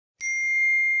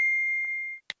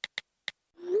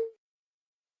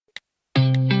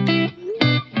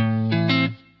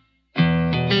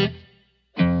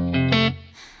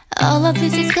All of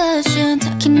this discussion,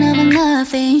 talking about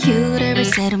nothing you'd ever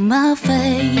say to my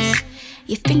face.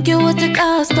 You think you're with the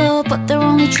gospel, but they're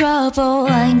only trouble.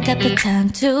 I ain't got the time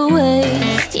to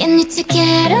waste. You need to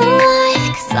get a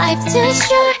life, cause life's too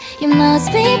short. You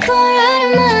must be bored out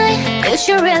of mind. You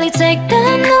should really take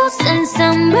the notes and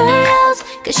somewhere else,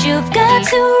 cause you've got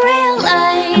to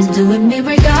realize I'm doing me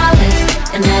regardless,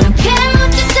 and I don't care what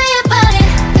you say about it.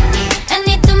 And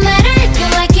it don't matter if you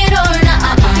like it or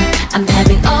not. I'm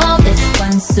having all this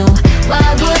fun, so why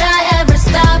would I ever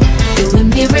stop doing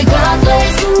me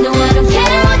regardless? No, I don't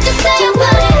care what you say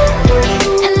about it,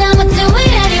 and I'ma do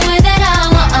it anyway that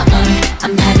I want.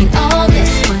 I'm having all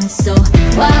this fun, so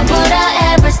why would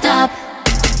I ever stop?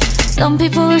 Some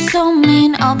people are so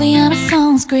mean, I'll be on a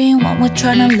phone screen when we're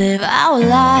trying to live our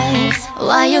lives.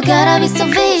 Why you gotta be so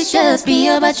vicious? Be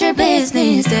about your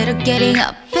business instead of getting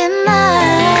up in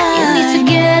mine. You need to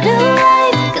get a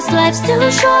life, cause life's too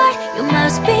short. You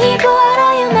must be bored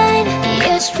out of your mind.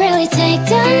 You should really take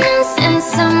the nonsense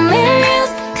somewhere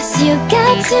else, cause you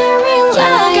got to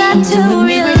realize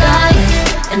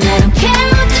and I don't care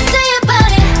what you say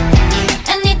about it.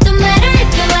 And it don't matter if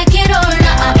you like it or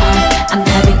not. I'm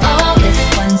having all this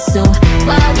fun, so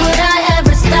why would I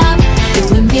ever stop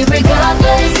doing me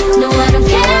regardless? No, I don't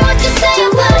care what you say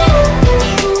about it,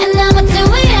 and I'ma do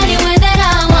it anyway that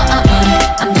I want.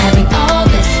 I'm having all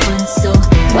this fun, so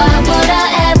why would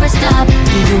I ever stop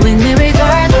doing me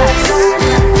regardless?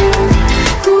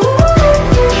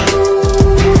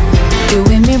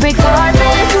 Doing me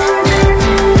regardless.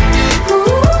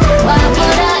 Why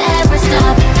would I ever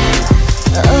stop?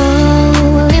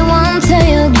 Oh, you won't tell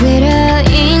your glitter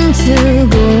into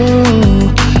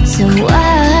gold, so why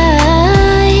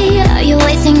are you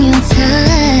wasting your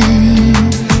time?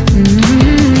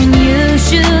 You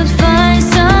should find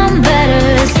some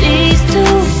better seeds to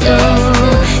sow.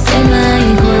 They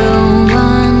might grow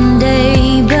one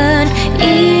day, but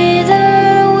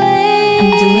either way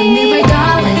I'm doing me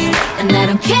regardless, and I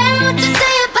don't care what you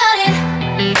say about it.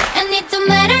 And it don't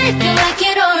matter if you like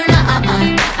it or not.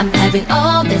 I'm having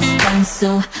all this fun,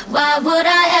 so why would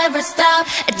I ever stop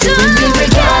doing me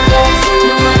regardless?